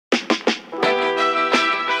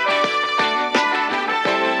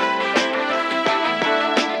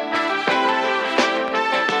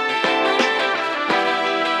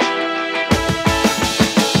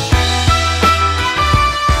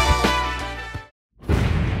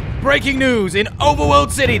Breaking news! In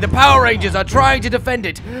Overworld City, the Power Rangers are trying to defend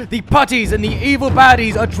it. The putties and the evil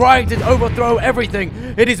baddies are trying to overthrow everything.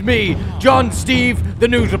 It is me, John Steve, the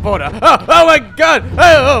news reporter. Oh my God!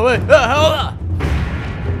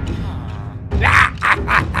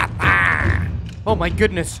 Oh my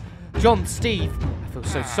goodness, John Steve. I feel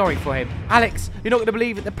so sorry for him. Alex, you're not going to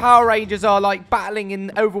believe it. The Power Rangers are like battling in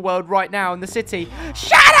Overworld right now in the city.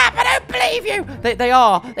 Shut up! I don't believe you! They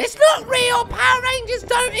are. It's not real. Power Rangers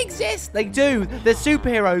don't exist. They do. They're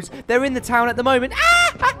superheroes. They're in the town at the moment.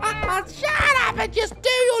 Shut up and just do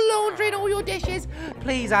your laundry and all your dishes.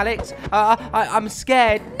 Please, Alex. I'm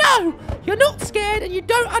scared. No! You're not scared and you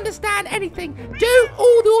don't understand anything. Do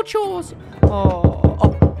all your chores.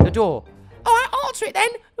 Oh, the door. All right, answer it then.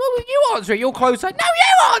 Well, you answer it. You're closer. No,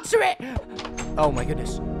 you answer it. Oh, my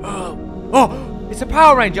goodness. Oh, it's a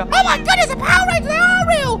Power Ranger. Oh, my goodness, a Power Ranger. They are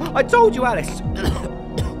real. I told you, Alice.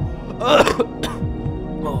 Oh,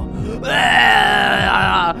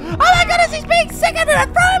 my goodness, he's being sick everywhere.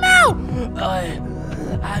 Throw him out.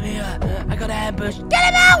 I'm here. I got an ambush. Get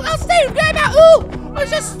him out. Oh, Steve, get him out. Oh, I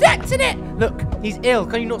just stepped in it. Look, he's ill.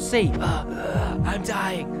 Can you not see? I'm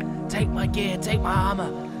dying. Take my gear. Take my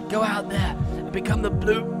armor. Go out there and become the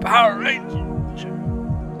Blue Power Ranger.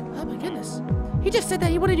 Oh my goodness. He just said that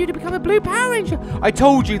he wanted you to become a Blue Power Ranger. I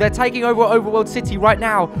told you, they're taking over Overworld City right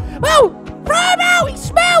now. Well, throw him out. He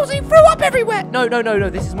smells. He threw up everywhere. No.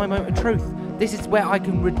 This is my moment of truth. This is where I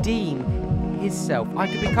can redeem his self. I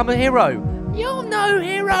can become a hero. You're no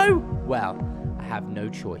hero. Well, I have no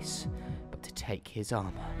choice but to take his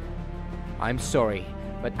armor. I'm sorry,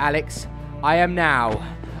 but Alex, I am now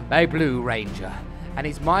a Blue Ranger. And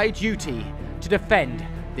it's my duty to defend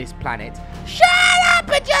this planet. Shut up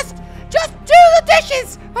and just do the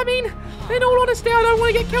dishes! I mean, in all honesty, I don't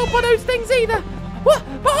want to get killed by those things either. What?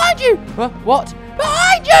 Behind you! What?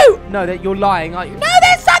 Behind you! No, that you're lying, aren't you? No,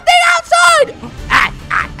 there's something outside!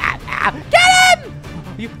 Get him!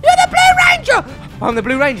 You're the Blue Ranger! I'm the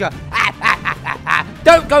Blue Ranger.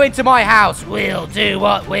 Don't go into my house. We'll do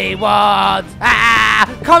what we want.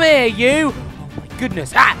 Come here, you. Oh, my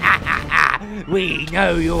goodness. We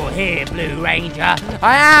know you're here, Blue Ranger.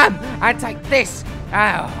 I am! And take this.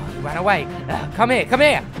 Oh, you ran away. Come here.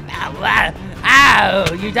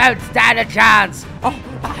 Oh, you don't stand a chance. Oh,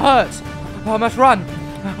 that hurts. Oh, I must run.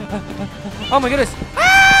 Oh, my goodness.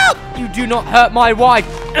 Help! You do not hurt my wife.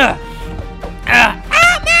 Help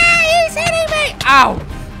me! He's hitting me! Ow!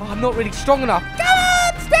 Oh, I'm not really strong enough. Come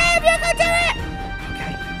on, Steve! You can do it!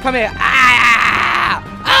 Okay, come here. Oh,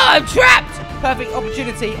 I'm trapped! Perfect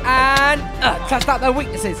opportunity, and test out their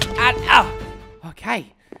weaknesses, and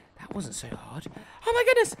okay, that wasn't so hard. Oh my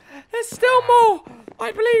goodness, there's still more.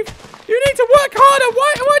 I believe you need to work harder.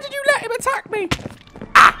 Why did you let him attack me?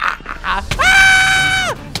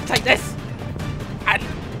 Take this, and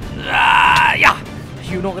yeah,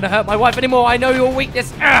 you're not gonna hurt my wife anymore. I know your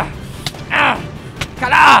weakness. Oh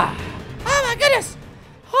my goodness.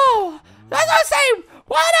 Oh, that's not the same.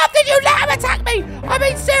 Why on earth did you let him attack me? I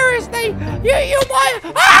mean, seriously, you might.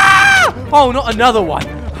 Oh, not another one.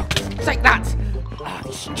 Take that.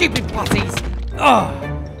 Stupid putties.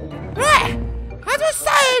 Right, as I was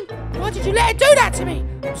saying, why did you let it do that to me?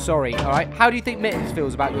 I'm sorry, all right? How do you think Mittens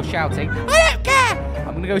feels about your shouting? I don't care.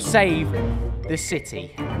 I'm going to go save the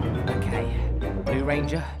city. Okay, Blue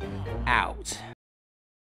Ranger, out.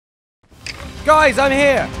 Guys, I'm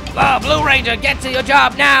here. Blue Ranger, get to your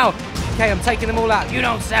job now. Okay, I'm taking them all out. You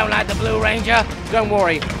don't sound like the Blue Ranger. Don't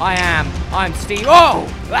worry, I am. I'm Steve. Oh!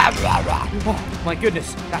 Oh, my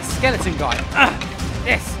goodness, that skeleton guy.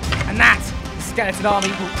 This and that. The skeleton army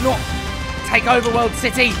will not take over World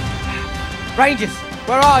City. Rangers,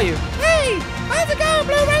 where are you? Hey, how's it going,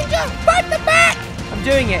 Blue Ranger? Fight them back! I'm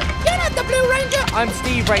doing it. You're not the Blue Ranger. I'm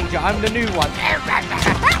Steve Ranger. I'm the new one. Help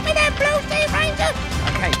me there, Blue Steve Ranger.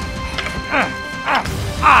 Okay.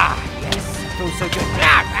 Yes, feels so good.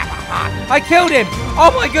 I killed him.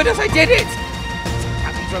 Oh my goodness, I did it.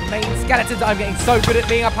 And these remaining skeletons. I'm getting so good at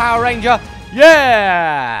being a Power Ranger.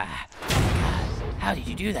 Yeah. How did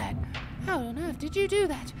you do that? How on earth did you do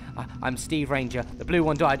that? I'm Steve Ranger. The blue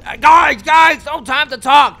one died. Guys, no time to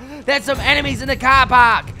talk. There's some enemies in the car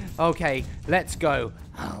park. Okay, let's go.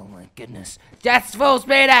 Oh my goodness. Just full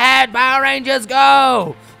speed ahead, Power Rangers,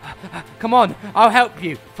 go. Come on, I'll help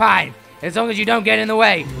you. Fine, as long as you don't get in the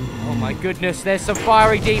way. Oh my goodness, there's some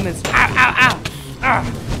fiery demons. Ow.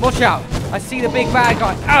 Watch out. I see the big bad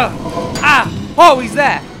guy. Oh, he's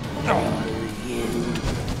there.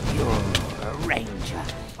 You're a ranger.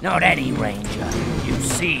 Not any ranger. You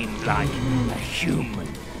seem like a human,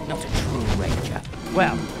 not a true ranger.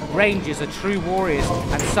 Well, rangers are true warriors,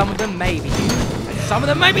 and some of them may be human, and some of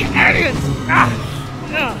them may be aliens.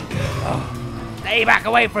 Stay back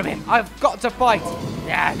away from him. I've got to fight.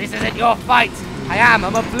 Yeah, this isn't your fight. I am.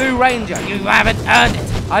 I'm a Blue Ranger. You haven't earned it.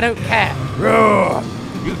 I don't care. Roar!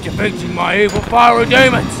 You defeated my evil fiery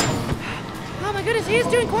demons. Oh my goodness, he is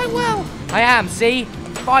doing quite well. I am, see?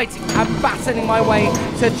 Fighting and battling my way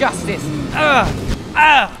to justice.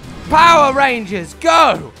 Power Rangers,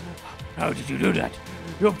 go! How did you do that?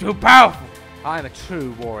 You're too powerful. I'm a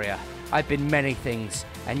true warrior. I've been many things,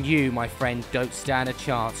 and you, my friend, don't stand a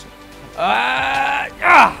chance. Oh!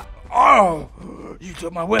 You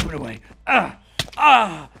took my weapon away.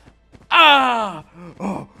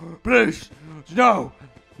 Oh, please, no.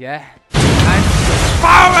 Yeah? And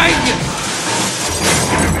Power Rangers!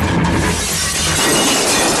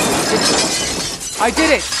 I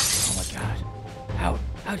did it! Oh my God.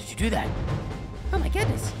 How did you do that? Oh my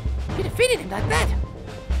goodness. You defeated him like that.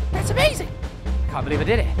 That's amazing. I can't believe I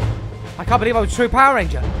did it. I can't believe I was a true Power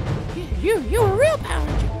Ranger. You're a real Power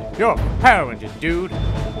Ranger. You're a Power Ranger, dude.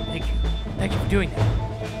 Thank you. Thank you for doing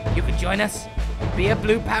that. You can join us. Be a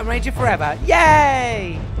Blue Power Ranger forever.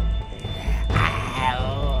 Yay!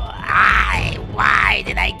 Why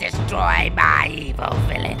did I destroy my evil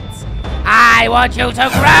villains? I want you to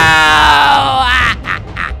grow!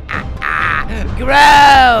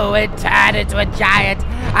 Grow and turn into a giant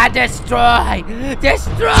and destroy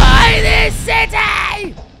this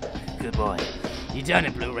city! Good boy. You done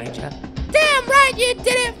it, Blue Ranger. Damn right you did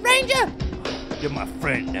it, Ranger! You're my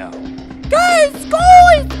friend now. Guys!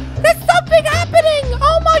 There's something happening!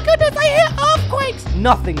 Oh my goodness, I hear earthquakes!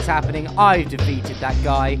 Nothing's happening. I've defeated that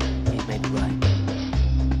guy. You made it right.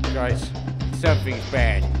 Guys, something's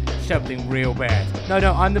bad. Something real bad. No,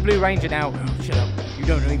 I'm the Blue Ranger now. Oh, shut up. You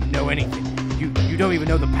don't even know anything. You don't even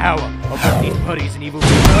know the power of these putties and evil.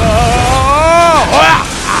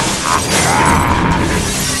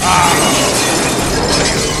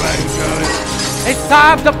 It's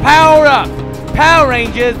time to power up! Power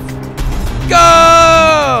Rangers,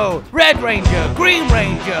 go! Red Ranger, Green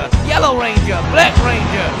Ranger, Yellow Ranger, Black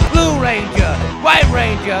Ranger, Blue Ranger, White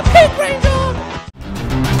Ranger, Pink Ranger!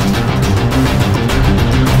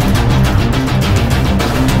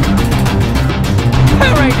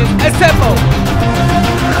 Power Rangers, assemble!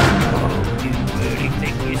 You really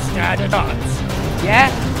think you stand a chance? Yeah?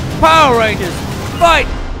 Power Rangers, fight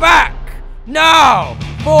back! Now!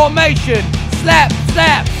 Formation! Slap!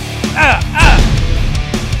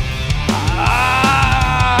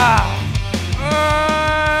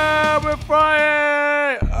 We're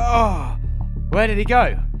flying! Oh. Where did he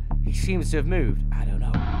go? He seems to have moved. I don't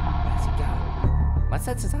know. Where's he going? My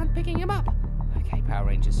sensors aren't picking him up. Okay, Power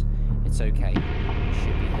Rangers. It's okay. He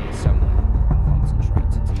should be here somewhere.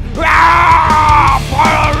 Concentrate.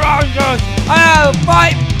 Power Rangers!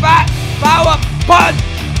 Fight back! Power punch!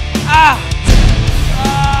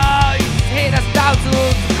 He's hitting us down to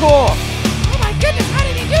the core. Oh my goodness, how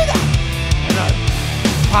did he do that? I don't know.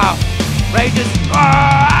 Power Rangers.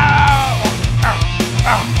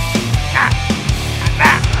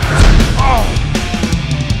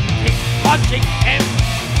 He's punching him.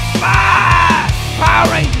 Power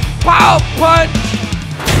Rangers. Power punch.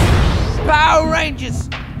 Power Rangers.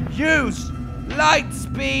 Use light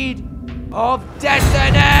speed of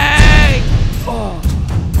destiny. Oh.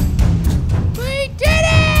 We did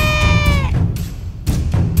it!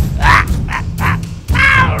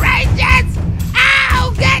 Power Rangers!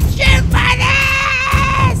 I'll get you for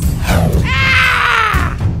this!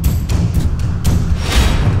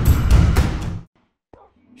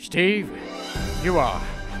 Steve, you are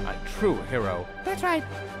a true hero. That's right.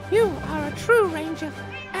 You are a true Ranger,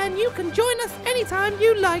 and you can join us anytime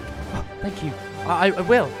you like. Oh, thank you. I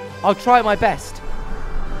will. I'll try my best.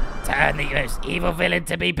 Turn the most evil villain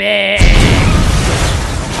to be big!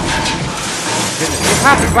 What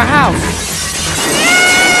happened to my house?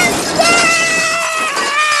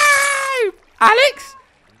 Alex?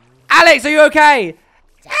 Alex, are you okay?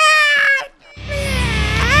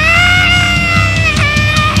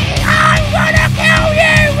 I'm gonna kill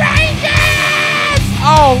you, Rangers!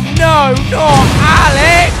 Oh no, not Alex!